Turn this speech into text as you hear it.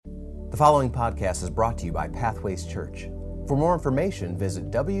The following podcast is brought to you by Pathways Church. For more information, visit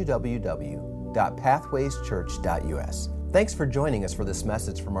www.pathwayschurch.us. Thanks for joining us for this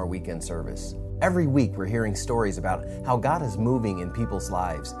message from our weekend service. Every week, we're hearing stories about how God is moving in people's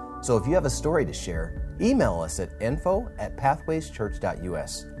lives. So if you have a story to share, email us at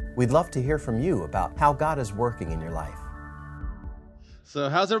info@pathwayschurch.us. We'd love to hear from you about how God is working in your life. So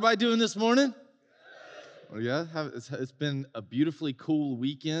how's everybody doing this morning? Yeah, it's been a beautifully cool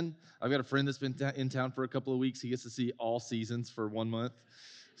weekend. I've got a friend that's been in town for a couple of weeks. He gets to see all seasons for 1 month,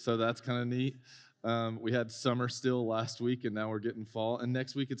 so that's kind of neat. We had summer still last week, and now we're getting fall, and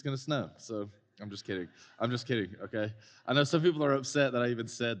next week it's going to snow. So I'm just kidding, okay? I know some people are upset that I even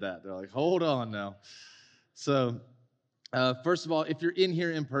said that. They're like, hold on now. So first of all, if you're in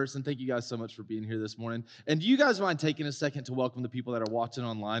here in person, thank you guys so much for being here this morning. And do you guys mind taking a second to welcome the people that are watching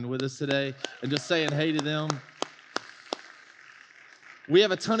online with us today and just saying hey to them? We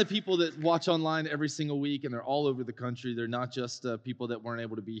have a ton of people that watch online every single week, and they're all over the country. They're not just people that weren't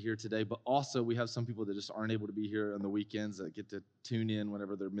able to be here today, but also we have some people that just aren't able to be here on the weekends that get to tune in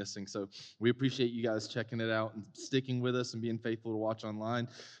whenever they're missing. So we appreciate you guys checking it out and sticking with us and being faithful to watch online.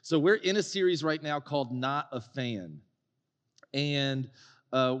 So we're in a series right now called Not a Fan. And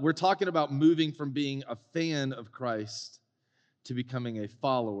we're talking about moving from being a fan of Christ to becoming a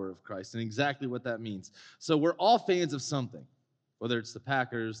follower of Christ, and exactly what that means. So we're all fans of something, whether it's the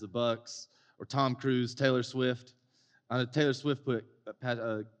Packers, the Bucks, or Tom Cruise, Taylor Swift. Taylor Swift put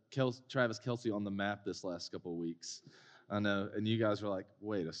Travis Kelce on the map this last couple of weeks. I know, and you guys were like,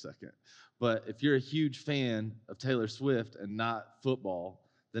 wait a second. But if you're a huge fan of Taylor Swift and not football,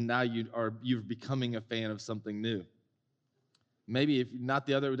 then now you're becoming a fan of something new. Maybe if not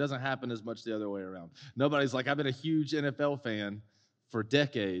the other, it doesn't happen as much the other way around. Nobody's like, I've been a huge NFL fan for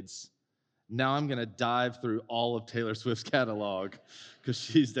decades. Now I'm going to dive through all of Taylor Swift's catalog because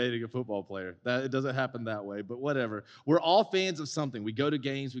she's dating a football player. It doesn't happen that way, but whatever. We're all fans of something. We go to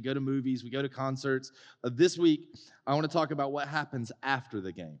games, we go to movies, we go to concerts. This week, I want to talk about what happens after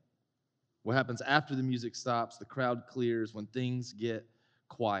the game. What happens after the music stops, the crowd clears, when things get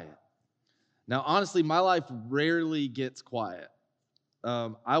quiet. Now, honestly, my life rarely gets quiet.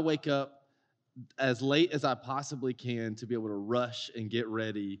 I wake up as late as I possibly can to be able to rush and get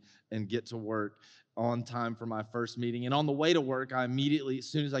ready and get to work on time for my first meeting. And on the way to work, I immediately, as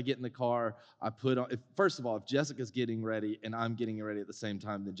soon as I get in the car, I put on, first of all, if Jessica's getting ready and I'm getting ready at the same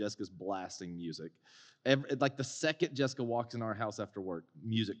time, then Jessica's blasting music. Like the second Jessica walks in our house after work,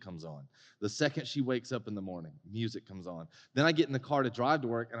 music comes on. The second she wakes up in the morning, music comes on. Then I get in the car to drive to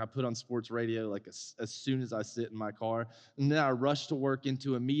work, and I put on sports radio like as soon as I sit in my car. And then I rush to work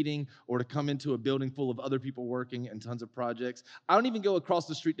into a meeting or to come into a building full of other people working and tons of projects. I don't even go across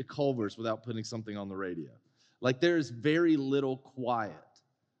the street to Culver's without putting something on the radio. Like there is very little quiet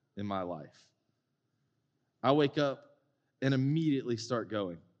in my life. I wake up and immediately start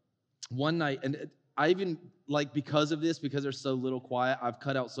going. One night, and I even, because there's so little quiet, I've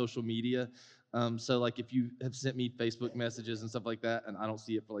cut out social media. So, if you have sent me Facebook messages and stuff like that, and I don't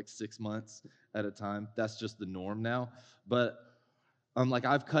see it for 6 months at a time, that's just the norm now. But,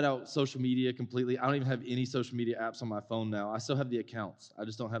 I've cut out social media completely. I don't even have any social media apps on my phone now. I still have the accounts. I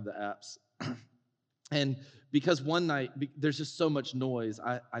just don't have the apps. And because one night, there's just so much noise,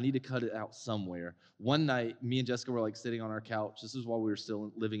 I need to cut it out somewhere. One night, me and Jessica were sitting on our couch. This is while we were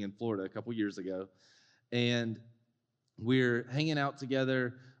still living in Florida a couple years ago. And we're hanging out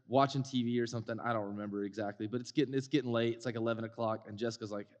together, watching TV or something. I don't remember exactly, but it's getting late. It's 11 o'clock, and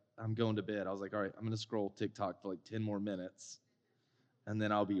Jessica's like, I'm going to bed. I was like, all right, I'm going to scroll TikTok for 10 more minutes, and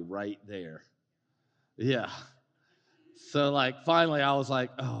then I'll be right there. Yeah. So, finally, I was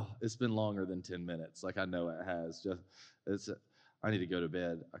like, oh, it's been longer than 10 minutes. I know it has. I need to go to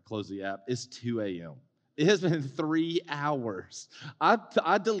bed. I close the app. It's 2 a.m. It has been 3 hours.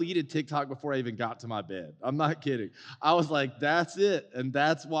 I deleted TikTok before I even got to my bed. I'm not kidding. I was like, that's it. And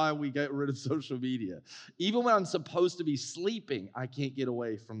that's why we get rid of social media. Even when I'm supposed to be sleeping, I can't get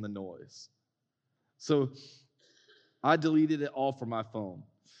away from the noise. So I deleted it all from my phone.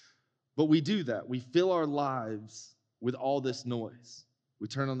 But we do that. We fill our lives with all this noise. We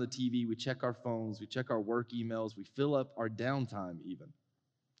turn on the TV, we check our phones, we check our work emails, we fill up our downtime even.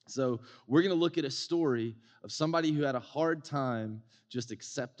 So we're going to look at a story of somebody who had a hard time just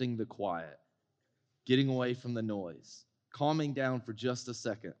accepting the quiet, getting away from the noise, calming down for just a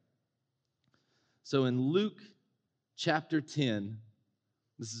second. So in Luke chapter 10,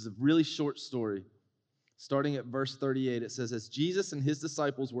 this is a really short story. Starting at verse 38, it says, as Jesus and his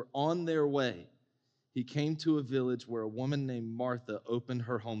disciples were on their way, he came to a village where a woman named Martha opened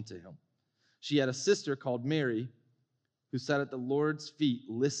her home to him. She had a sister called Mary, who sat at the Lord's feet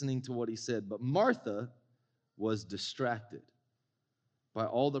listening to what he said. But Martha was distracted by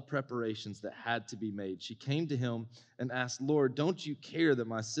all the preparations that had to be made. She came to him and asked, Lord, don't you care that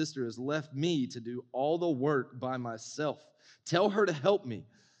my sister has left me to do all the work by myself? Tell her to help me.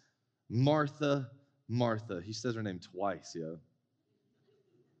 Martha, Martha. He says her name twice, yo.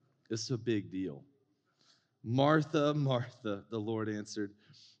 It's a big deal. Martha, Martha, the Lord answered,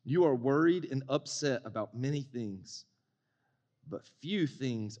 you are worried and upset about many things, but few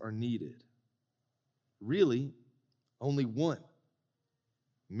things are needed. Really, only one.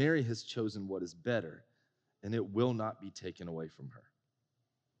 Mary has chosen what is better, and it will not be taken away from her.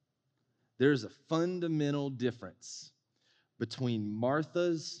 There's a fundamental difference between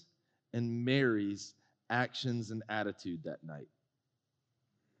Martha's and Mary's actions and attitude that night.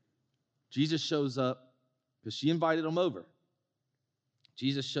 Jesus shows up because she invited him over.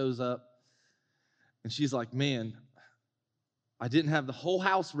 Jesus shows up, and she's like, man, I didn't have the whole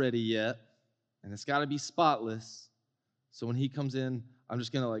house ready yet, and it's got to be spotless. So when he comes in, I'm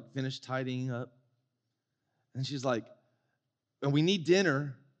just going to finish tidying up. And she's like, and we need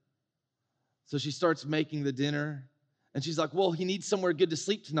dinner. So she starts making the dinner. And she's like, well, he needs somewhere good to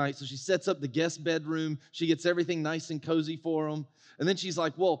sleep tonight. So she sets up the guest bedroom. She gets everything nice and cozy for him. And then she's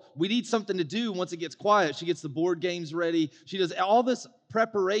like, well, we need something to do once it gets quiet. She gets the board games ready. She does all this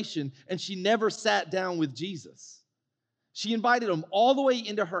preparation, and she never sat down with Jesus. She invited him all the way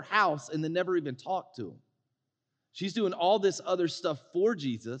into her house and then never even talked to him. She's doing all this other stuff for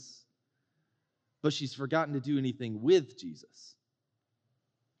Jesus, but she's forgotten to do anything with Jesus.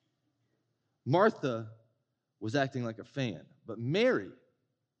 Martha was acting like a fan, but Mary's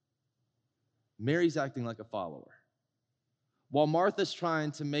acting like a follower. While Martha's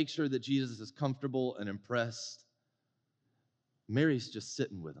trying to make sure that Jesus is comfortable and impressed, Mary's just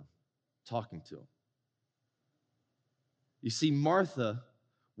sitting with him, talking to him. You see, Martha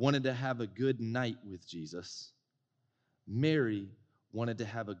wanted to have a good night with Jesus. Mary wanted to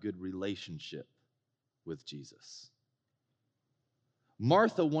have a good relationship with Jesus.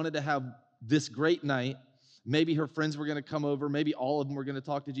 Martha wanted to have this great night. Maybe her friends were going to come over. Maybe all of them were going to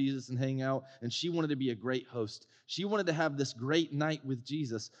talk to Jesus and hang out. And she wanted to be a great host. She wanted to have this great night with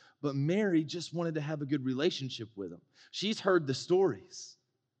Jesus. But Mary just wanted to have a good relationship with him. She's heard the stories.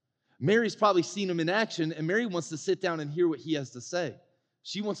 Mary's probably seen him in action, and Mary wants to sit down and hear what he has to say.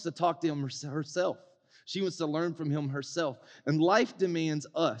 She wants to talk to him herself. She wants to learn from him herself. And life demands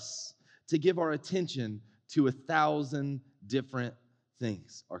us to give our attention to 1,000 different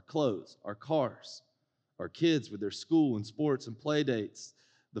things. Our clothes, our cars, our kids with their school and sports and play dates,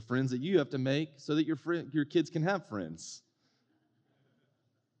 the friends that you have to make so that your kids can have friends.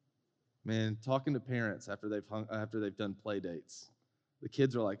 Man, talking to parents after they've done play dates. The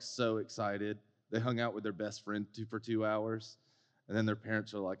kids are so excited. They hung out with their best friend for 2 hours, and then their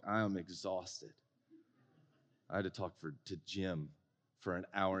parents are like, I am exhausted. I had to talk to Jim for an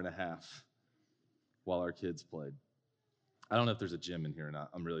hour and a half while our kids played. I don't know if there's a Jim in here or not.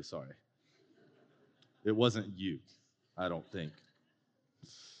 I'm really sorry. It wasn't you, I don't think.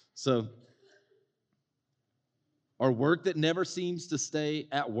 So, our work that never seems to stay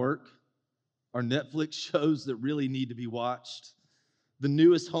at work, our Netflix shows that really need to be watched, the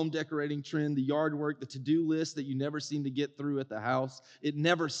newest home decorating trend, the yard work, the to-do list that you never seem to get through at the house. It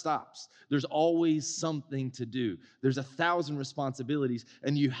never stops. There's always something to do. There's 1,000 responsibilities,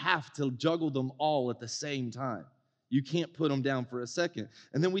 and you have to juggle them all at the same time. You can't put them down for a second.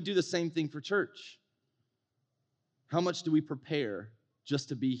 And then we do the same thing for church. How much do we prepare just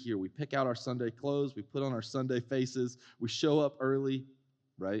to be here? We pick out our Sunday clothes. We put on our Sunday faces. We show up early,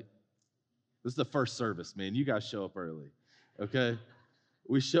 right? This is the first service, man. You guys show up early, okay?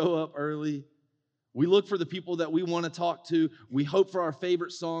 We show up early. We look for the people that we want to talk to. We hope for our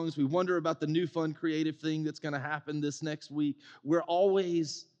favorite songs. We wonder about the new fun creative thing that's going to happen this next week. We're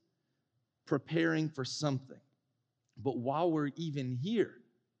always preparing for something. But while we're even here,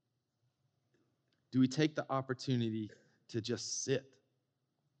 do we take the opportunity to just sit?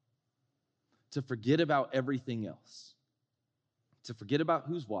 To forget about everything else? To forget about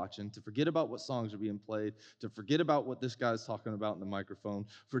who's watching, to forget about what songs are being played, to forget about what this guy's talking about in the microphone.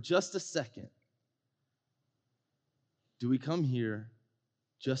 For just a second, do we come here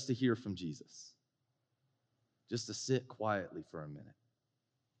just to hear from Jesus? Just to sit quietly for a minute?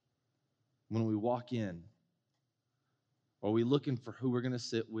 When we walk in, are we looking for who we're going to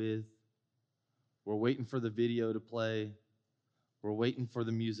sit with? We're waiting for the video to play. We're waiting for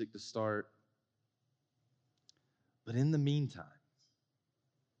the music to start. But in the meantime,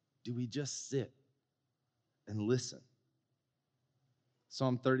 do we just sit and listen?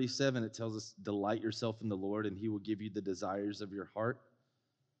 Psalm 37, it tells us, delight yourself in the Lord and he will give you the desires of your heart.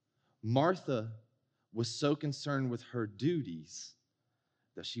 Martha was so concerned with her duties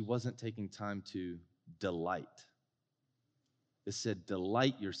that she wasn't taking time to delight. It said,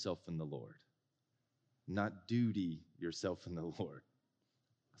 delight yourself in the Lord, not duty yourself in the Lord.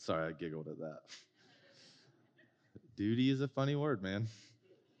 Sorry, I giggled at that. Duty is a funny word, man.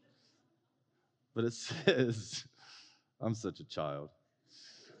 But it says, I'm such a child.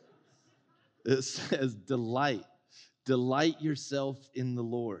 It says, delight yourself in the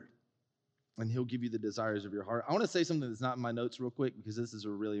Lord, and he'll give you the desires of your heart. I want to say something that's not in my notes real quick, because this is a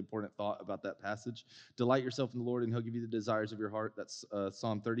really important thought about that passage. Delight yourself in the Lord, and he'll give you the desires of your heart. That's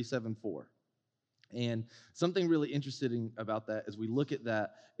Psalm 37:4. And something really interesting about that is we look at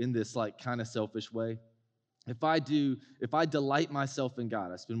that in this like kind of selfish way. If I delight myself in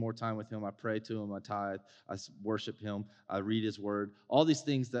God, I spend more time with him, I pray to him, I tithe, I worship him, I read his word, all these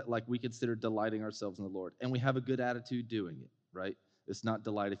things that like we consider delighting ourselves in the Lord. And we have a good attitude doing it, right? It's not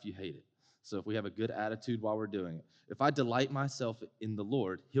delight if you hate it. So if we have a good attitude while we're doing it, if I delight myself in the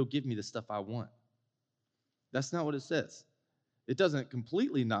Lord, he'll give me the stuff I want. That's not what it says. It doesn't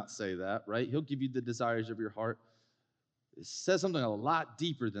completely not say that, right? He'll give you the desires of your heart. It says something a lot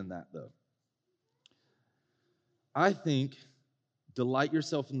deeper than that, though. I think delight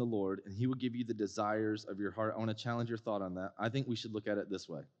yourself in the Lord, and he will give you the desires of your heart. I want to challenge your thought on that. I think we should look at it this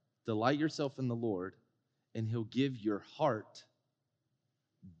way. Delight yourself in the Lord, and he'll give your heart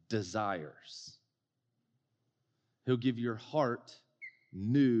desires. He'll give your heart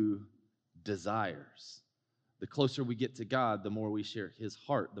new desires. The closer we get to God, the more we share his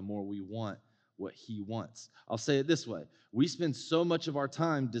heart, the more we want what he wants. I'll say it this way. We spend so much of our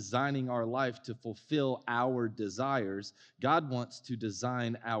time designing our life to fulfill our desires. God wants to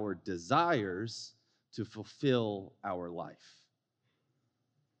design our desires to fulfill our life.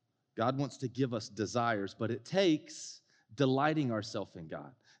 God wants to give us desires, but it takes delighting ourselves in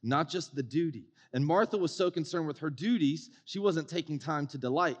God, not just the duty. And Martha was so concerned with her duties, she wasn't taking time to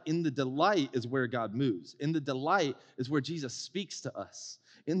delight. In the delight is where God moves. In the delight is where Jesus speaks to us.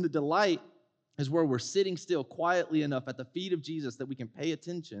 In the delight is where we're sitting still quietly enough at the feet of Jesus that we can pay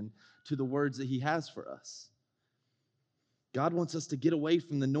attention to the words that he has for us. God wants us to get away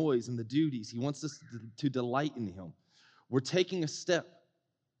from the noise and the duties. He wants us to delight in him. We're taking a step.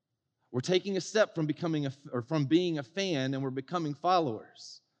 We're taking a step from from being a fan, and we're becoming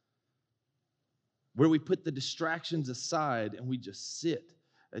followers, where we put the distractions aside and we just sit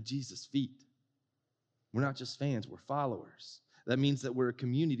at Jesus' feet. We're not just fans, we're followers. That means that we're a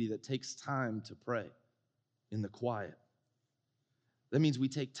community that takes time to pray in the quiet. That means we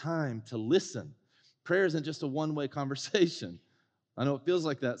take time to listen. Prayer isn't just a one-way conversation. I know it feels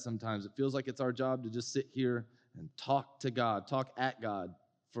like that sometimes. It feels like it's our job to just sit here and talk to God, talk at God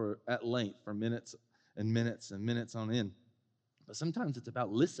at length for minutes and minutes and minutes on end. But sometimes it's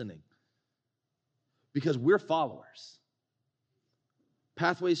about listening, because we're followers.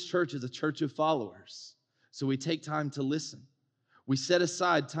 Pathways Church is a church of followers. So we take time to listen. We set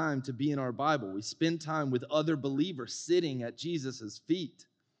aside time to be in our Bible. We spend time with other believers sitting at Jesus' feet.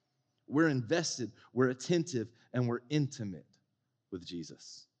 We're invested, we're attentive, and we're intimate with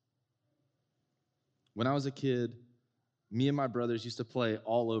Jesus. When I was a kid, me and my brothers used to play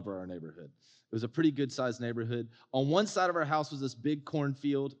all over our neighborhood. It was a pretty good-sized neighborhood. On one side of our house was this big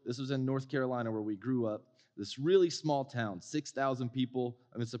cornfield. This was in North Carolina where we grew up. This really small town, 6,000 people.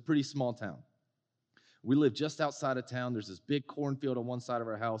 I mean, it's a pretty small town. We live just outside of town. There's this big cornfield on one side of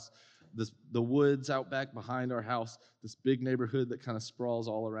our house, the woods out back behind our house, this big neighborhood that kind of sprawls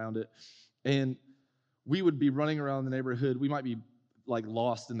all around it. And we would be running around the neighborhood. We might be like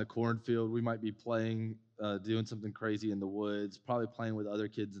lost in the cornfield. We might be playing, doing something crazy in the woods, probably playing with other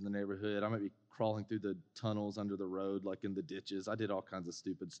kids in the neighborhood. I might be crawling through the tunnels under the road, like in the ditches. I did all kinds of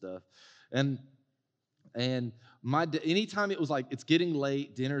stupid stuff. And anytime it was like, it's getting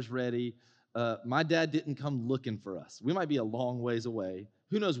late, dinner's ready, my dad didn't come looking for us. We might be a long ways away.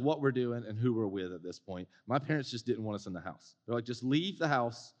 Who knows what we're doing and who we're with at this point. My parents just didn't want us in the house. They're like, just leave the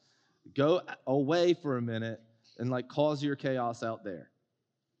house, go away for a minute, and like cause your chaos out there.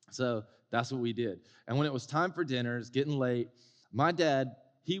 So that's what we did. And when it was time for dinner, it's getting late, my dad,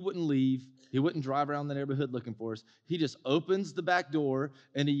 he wouldn't leave. He wouldn't drive around the neighborhood looking for us. He just opens the back door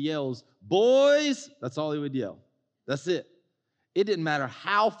and he yells, "Boys!" That's all he would yell. That's it. It didn't matter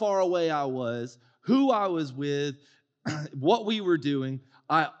how far away I was, who I was with, what we were doing,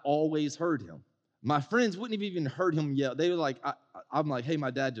 I always heard him. My friends wouldn't have even heard him yell. They were like, I'm like, "Hey,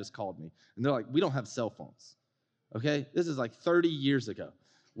 my dad just called me." And they're like, "We don't have cell phones." Okay? This is like 30 years ago.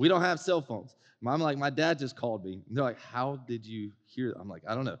 We don't have cell phones. I'm like, my dad just called me. And they're like, how did you hear? I'm like,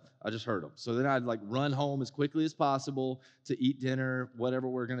 I don't know. I just heard him. So then I'd like run home as quickly as possible to eat dinner, whatever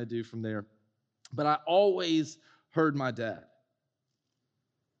we're going to do from there. But I always heard my dad,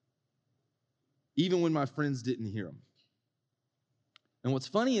 even when my friends didn't hear him. And what's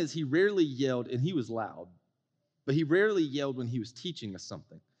funny is he rarely yelled, and he was loud, but he rarely yelled when he was teaching us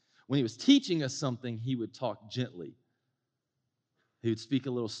something. When he was teaching us something, he would talk gently. He would speak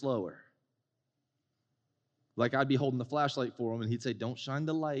a little slower. Like I'd be holding the flashlight for him, and he'd say, don't shine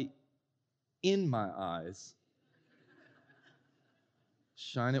the light in my eyes.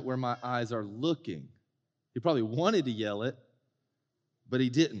 Shine it where my eyes are looking. He probably wanted to yell it, but he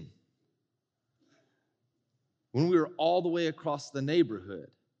didn't. When we were all the way across the neighborhood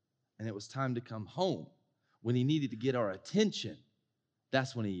and it was time to come home, when he needed to get our attention,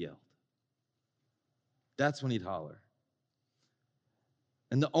 that's when he yelled. That's when he'd holler.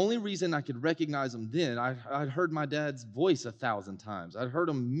 And the only reason I could recognize him then, I'd heard my dad's voice 1,000 times. I'd heard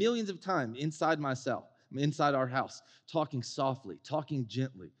him millions of times inside myself, inside our house, talking softly, talking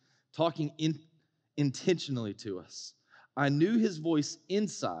gently, talking intentionally to us. I knew his voice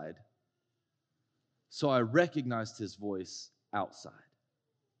inside, so I recognized his voice outside.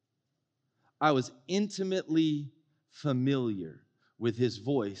 I was intimately familiar with his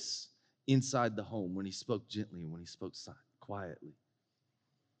voice inside the home when he spoke gently and when he spoke quietly.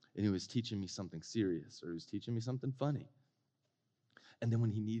 And he was teaching me something serious, or he was teaching me something funny. And then when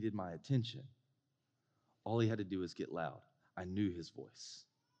he needed my attention, all he had to do was get loud. I knew his voice.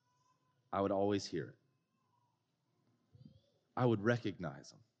 I would always hear it. I would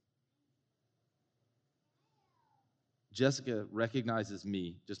recognize him. Jessica recognizes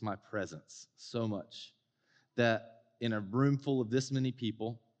me, just my presence, so much that in a room full of this many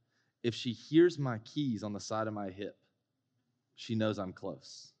people, if she hears my keys on the side of my hip, she knows I'm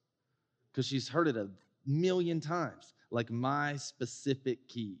close. Because she's heard it 1,000,000 times, like my specific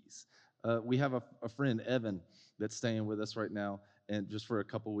keys. We have a friend, Evan, that's staying with us right now, and just for a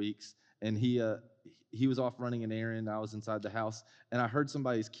couple weeks. And he was off running an errand. I was inside the house, and I heard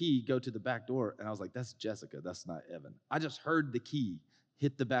somebody's key go to the back door, and I was like, that's Jessica. That's not Evan. I just heard the key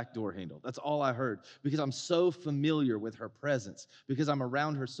hit the back door handle. That's all I heard, because I'm so familiar with her presence, because I'm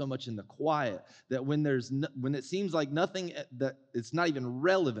around her so much in the quiet that when it seems like nothing, that it's not even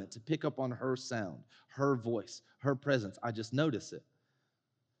relevant to pick up on her sound, her voice, her presence, I just notice it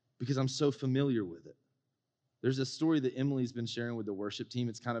because I'm so familiar with it. There's a story that Emily's been sharing with the worship team.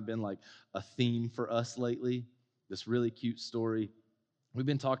 It's kind of been like a theme for us lately, this really cute story. We've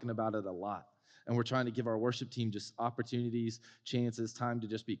been talking about it a lot, and we're trying to give our worship team just opportunities, chances, time to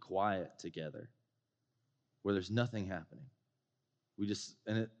just be quiet together where there's nothing happening.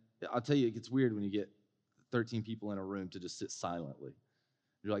 I'll tell you, it gets weird when you get 13 people in a room to just sit silently.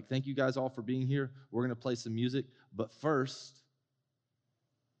 You're like, thank you guys all for being here. We're going to play some music, but first,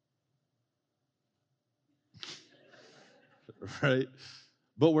 right?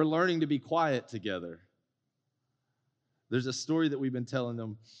 But we're learning to be quiet together. There's a story that we've been telling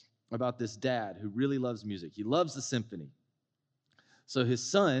them about this dad who really loves music. He loves the symphony. So his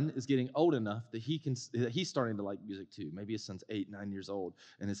son is getting old enough that he's starting to like music too. Maybe his son's 8, 9 years old,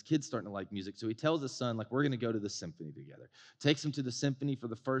 and his kid's starting to like music. So he tells his son, like, we're going to go to the symphony together. Takes him to the symphony for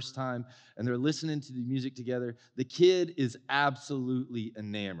the first time, and they're listening to the music together. The kid is absolutely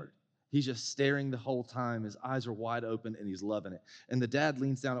enamored. He's just staring the whole time. His eyes are wide open, and he's loving it. And the dad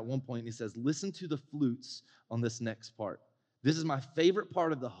leans down at one point, and he says, listen to the flutes on this next part. This is my favorite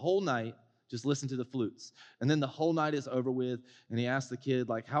part of the whole night. Just listen to the flutes. And then the whole night is over with, and he asked the kid,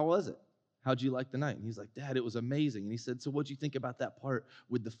 like, how was it? How'd you like the night? And he's like, Dad, it was amazing. And he said, so what'd you think about that part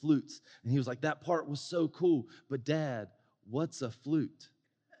with the flutes? And he was like, that part was so cool. But Dad, what's a flute?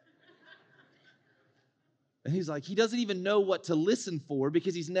 And he's like, he doesn't even know what to listen for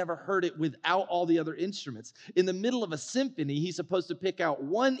because he's never heard it without all the other instruments. In the middle of a symphony, he's supposed to pick out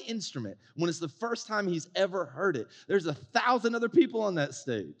one instrument when it's the first time he's ever heard it. There's 1,000 other people on that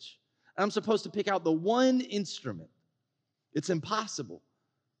stage. And I'm supposed to pick out the one instrument. It's impossible.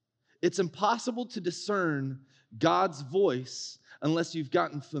 It's impossible to discern God's voice unless you've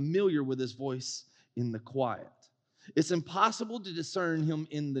gotten familiar with his voice in the quiet. It's impossible to discern him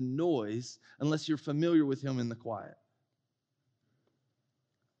in the noise unless you're familiar with him in the quiet.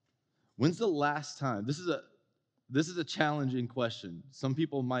 When's the last time? This is a challenging question. Some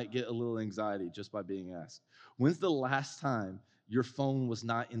people might get a little anxiety just by being asked. When's the last time your phone was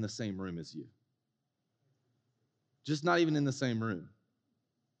not in the same room as you? Just not even in the same room.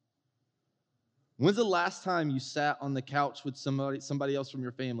 When's the last time you sat on the couch with somebody else from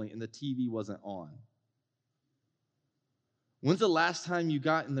your family and the TV wasn't on? When's the last time you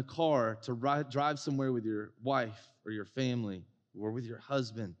got in the car to drive somewhere with your wife or your family or with your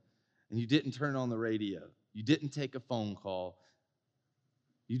husband and you didn't turn on the radio? You didn't take a phone call.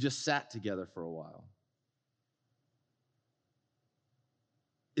 You just sat together for a while.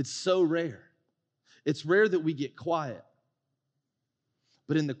 It's so rare. It's rare that we get quiet.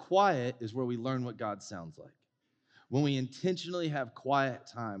 But in the quiet is where we learn what God sounds like. When we intentionally have quiet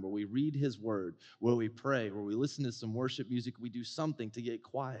time, where we read his word, where we pray, where we listen to some worship music, we do something to get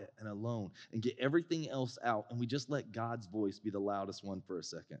quiet and alone and get everything else out, and we just let God's voice be the loudest one for a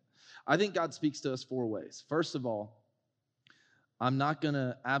second. I think God speaks to us 4 ways. First of all, I'm not going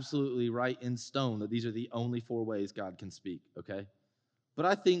to absolutely write in stone that these are the only 4 ways God can speak, okay? But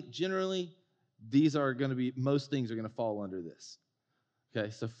I think generally these are going to be, most things are going to fall under this.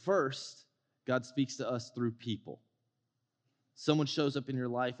 Okay, so first, God speaks to us through people. Someone shows up in your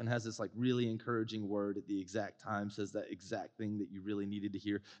life and has this like really encouraging word at the exact time, says that exact thing that you really needed to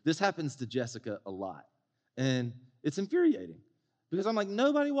hear. This happens to Jessica a lot. And it's infuriating because I'm like,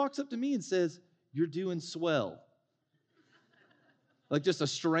 nobody walks up to me and says, "You're doing swell." Like just a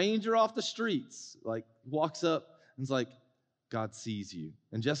stranger off the streets, like walks up and is like, "God sees you."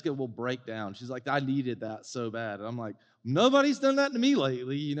 And Jessica will break down. She's like, "I needed that so bad." And I'm like, nobody's done that to me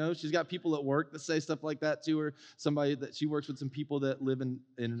lately. You know, she's got people at work that say stuff like that to her. Somebody that she works with, some people that live in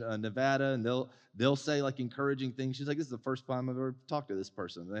Nevada, and they'll say like encouraging things. She's like, "This is the first time I've ever talked to this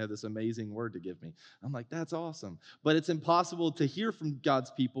person. They have this amazing word to give me." I'm like, that's awesome. But it's impossible to hear from God's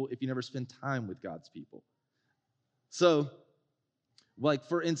people if you never spend time with God's people. So, like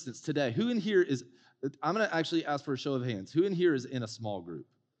for instance, today, who in here is, I'm going to actually ask for a show of hands. Who in here is in a small group?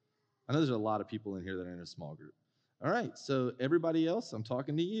 I know there's a lot of people in here that are in a small group. All right, so everybody else, I'm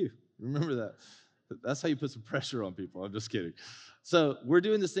talking to you. Remember that. That's how you put some pressure on people. I'm just kidding. So we're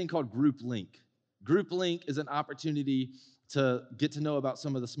doing this thing called Group Link. Group Link is an opportunity to get to know about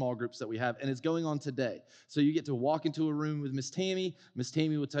some of the small groups that we have, and it's going on today. So you get to walk into a room with Miss Tammy. Miss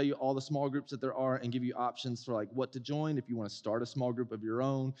Tammy will tell you all the small groups that there are and give you options for like what to join, if you want to start a small group of your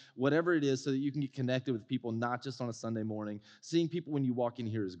own, whatever it is, so that you can get connected with people, not just on a Sunday morning. Seeing people when you walk in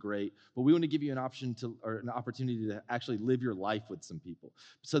here is great, but we want to give you an option to, or an opportunity to actually live your life with some people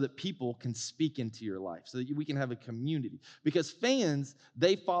so that people can speak into your life, so that we can have a community. Because fans,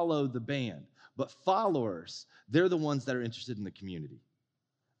 they follow the band. But followers, they're the ones that are interested in the community.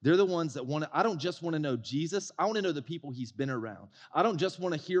 They're the ones that want to, I don't just want to know Jesus, I want to know the people he's been around. I don't just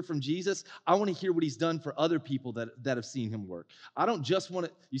want to hear from Jesus, I want to hear what he's done for other people that have seen him work. I don't just want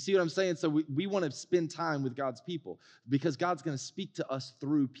to, you see what I'm saying? So we want to spend time with God's people because God's going to speak to us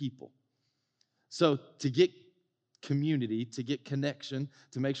through people. So to get community, to get connection,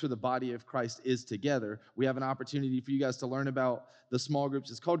 to make sure the body of Christ is together, we have an opportunity for you guys to learn about the small groups.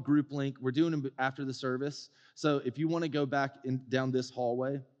 It's called Group Link. We're doing them after the service. So if you want to go back down this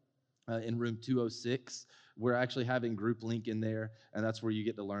hallway in room 206, we're actually having Group Link in there, and that's where you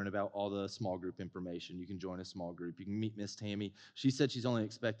get to learn about all the small group information. You can join a small group. You can meet Miss Tammy. She said she's only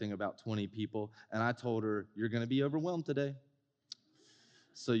expecting about 20 people, and I told her, you're going to be overwhelmed today.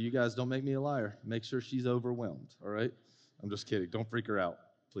 So you guys don't make me a liar. Make sure she's overwhelmed, all right? I'm just kidding. Don't freak her out,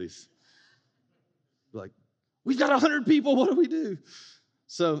 please. Like, we've got 100 people. What do we do?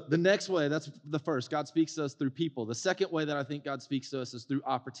 So the next way, that's the first. God speaks to us through people. The second way that I think God speaks to us is through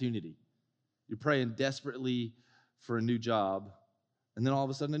opportunity. You're praying desperately for a new job, and then all of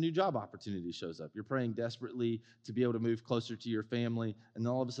a sudden a new job opportunity shows up. You're praying desperately to be able to move closer to your family, and then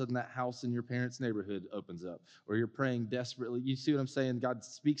all of a sudden that house in your parents' neighborhood opens up. Or you're praying desperately. You see what I'm saying? God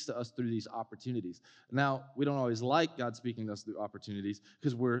speaks to us through these opportunities. Now, we don't always like God speaking to us through opportunities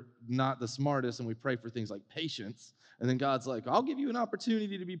because we're not the smartest, and we pray for things like patience, and then God's like, I'll give you an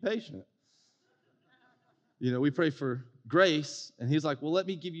opportunity to be patient. You know, we pray for grace, and he's like, well, let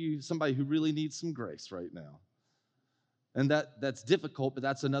me give you somebody who really needs some grace right now. And that's difficult, but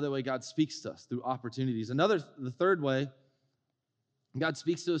that's another way God speaks to us, through opportunities. The third way, God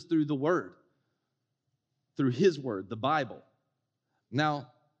speaks to us through the Word, through His Word, the Bible. Now,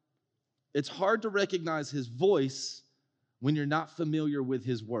 it's hard to recognize His voice when you're not familiar with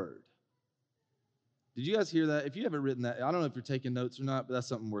His Word. Did you guys hear that? If you haven't written that, I don't know if you're taking notes or not, but that's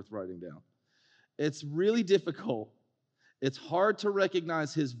something worth writing down. It's really difficult. It's hard to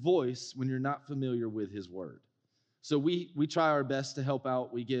recognize His voice when you're not familiar with His Word. So we try our best to help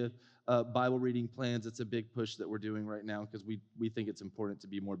out. We give Bible reading plans. It's a big push that we're doing right now because we think it's important to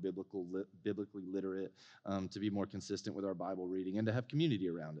be more biblically literate, to be more consistent with our Bible reading, and to have community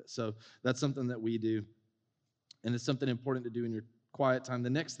around it. So that's something that we do, and it's something important to do in your quiet time. The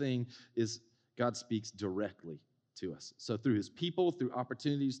next thing is God speaks directly to us. So through His people, through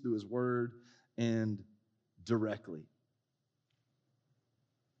opportunities, through His Word, and directly.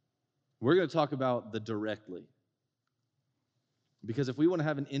 We're going to talk about the directly. Because if we want to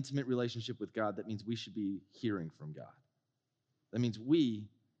have an intimate relationship with God, that means we should be hearing from God. That means we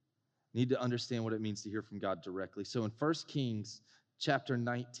need to understand what it means to hear from God directly. So in 1 Kings chapter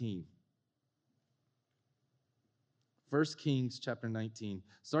 19, 1 Kings chapter 19,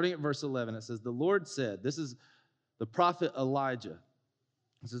 starting at verse 11, it says, the Lord said, this is the prophet Elijah.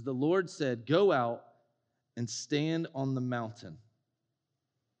 It says, the Lord said, go out and stand on the mountain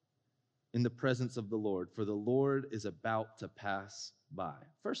in the presence of the Lord, for the Lord is about to pass by.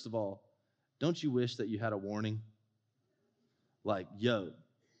 First of all, don't you wish that you had a warning? Like, yo,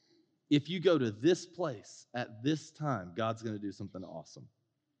 if you go to this place at this time, God's going to do something awesome.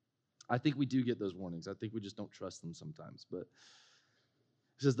 I think we do get those warnings. I think we just don't trust them sometimes. But it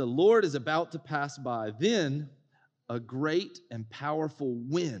says, the Lord is about to pass by. Then a great and powerful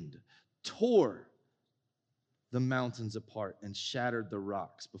wind tore the mountains apart and shattered the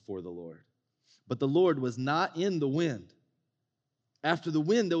rocks before the Lord. But the Lord was not in the wind. After the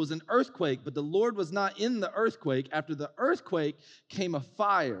wind, there was an earthquake, but the Lord was not in the earthquake. After the earthquake came a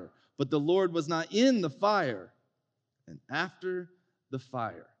fire, but the Lord was not in the fire. And after the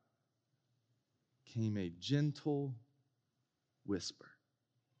fire came a gentle whisper.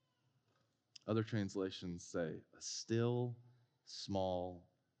 Other translations say, a still, small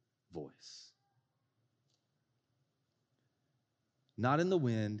voice. Not in the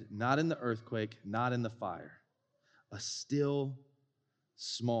wind, not in the earthquake, not in the fire. A still,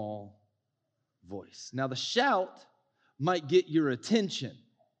 small voice. Now, the shout might get your attention.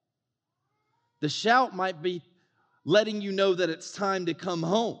 The shout might be letting you know that it's time to come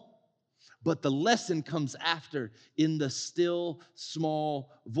home. But the lesson comes after, in the still,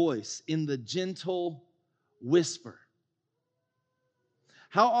 small voice, in the gentle whisper.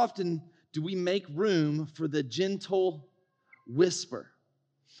 How often do we make room for the gentle whisper?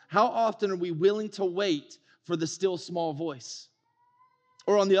 How often are we willing to wait for the still, small voice?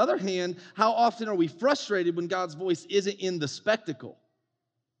 Or on the other hand, how often are we frustrated when God's voice isn't in the spectacle?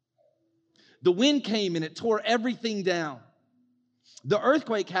 The wind came and it tore everything down. The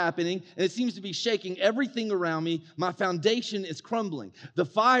earthquake happening, and it seems to be shaking everything around me. My foundation is crumbling. The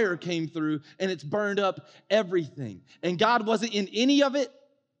fire came through, and it's burned up everything. And God wasn't in any of it.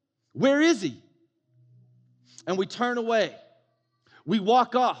 Where is He? And we turn away. We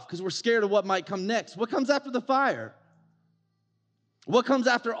walk off because we're scared of what might come next. What comes after the fire? What comes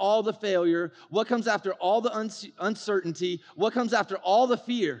after all the failure? What comes after all the uncertainty? What comes after all the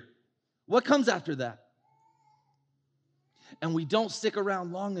fear? What comes after that? And we don't stick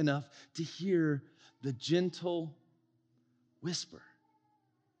around long enough to hear the gentle whisper.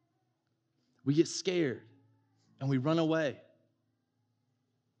 We get scared and we run away.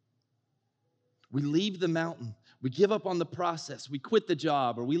 We leave the mountain. We give up on the process. We quit the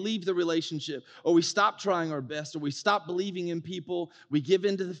job, or we leave the relationship, or we stop trying our best, or we stop believing in people. We give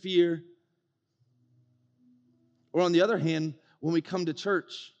in to the fear. Or on the other hand, when we come to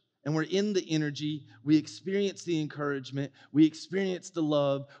church and we're in the energy, we experience the encouragement, we experience the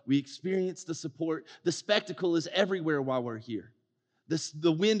love, we experience the support. The spectacle is everywhere while we're here.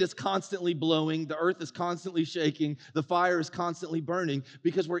 The wind is constantly blowing, the earth is constantly shaking, the fire is constantly burning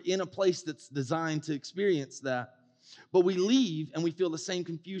because we're in a place that's designed to experience that. But we leave and we feel the same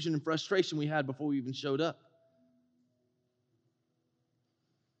confusion and frustration we had before we even showed up.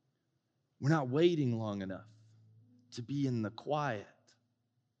 We're not waiting long enough to be in the quiet.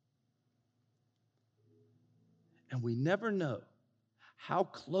 And we never know how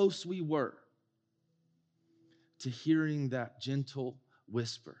close we were to hearing that gentle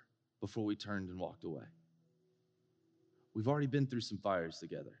whisper before we turned and walked away. We've already been through some fires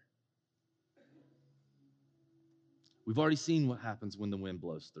together. We've already seen what happens when the wind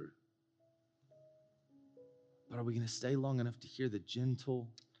blows through. But are we going to stay long enough to hear the gentle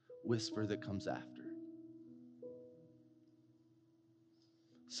whisper that comes after?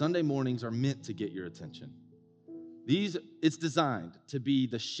 Sunday mornings are meant to get your attention. It's designed to be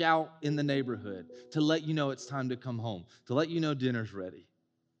the shout in the neighborhood, to let you know it's time to come home, to let you know dinner's ready.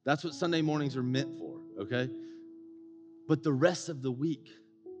 That's what Sunday mornings are meant for, okay? But the rest of the week,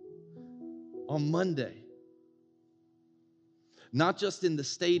 on Monday, not just in the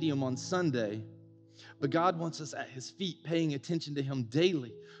stadium on Sunday, but God wants us at His feet, paying attention to Him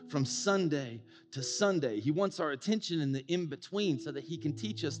daily, from Sunday to Sunday. He wants our attention in the in-between so that He can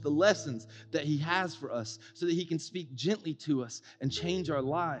teach us the lessons that He has for us, so that He can speak gently to us and change our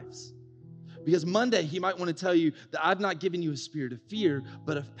lives. Because Monday, He might want to tell you that I've not given you a spirit of fear,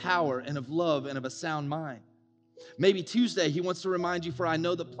 but of power and of love and of a sound mind. Maybe Tuesday, he wants to remind you, for I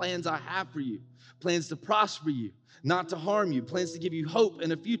know the plans I have for you, plans to prosper you, not to harm you, plans to give you hope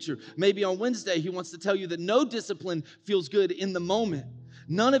and a future. Maybe on Wednesday, he wants to tell you that no discipline feels good in the moment.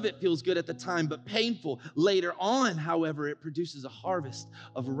 None of it feels good at the time, but painful. Later on, however, it produces a harvest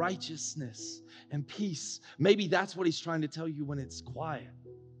of righteousness and peace. Maybe that's what he's trying to tell you when it's quiet.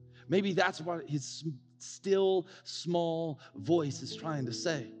 Maybe that's what his still, small voice is trying to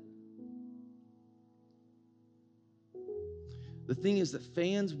say. The thing is that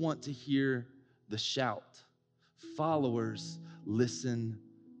fans want to hear the shout. Followers listen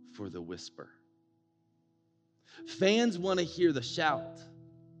for the whisper. Fans want to hear the shout.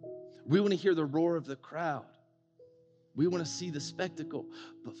 We want to hear the roar of the crowd. We want to see the spectacle.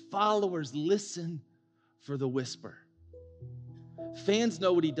 But followers listen for the whisper. Fans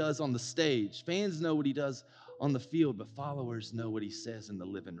know what he does on the stage. Fans know what he does on the field, but followers know what he says in the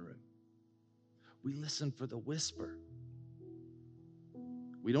living room. We listen for the whisper.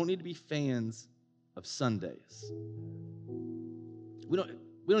 We don't need to be fans of Sundays. We don't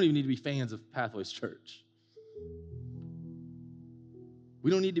even need to be fans of Pathways Church. We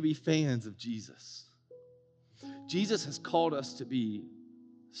don't need to be fans of Jesus. Jesus has called us to be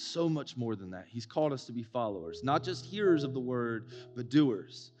so much more than that. He's called us to be followers, not just hearers of the word, but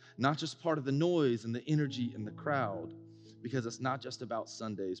doers, not just part of the noise and the energy in the crowd, because it's not just about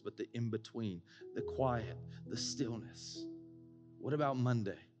Sundays, but the in-between, the quiet, the stillness. What about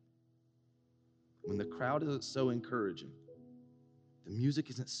Monday? When the crowd isn't so encouraging, the music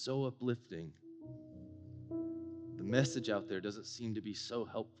isn't so uplifting, the message out there doesn't seem to be so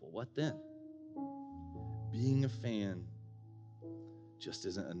helpful. What then? Being a fan just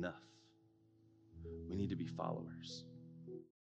isn't enough. We need to be followers.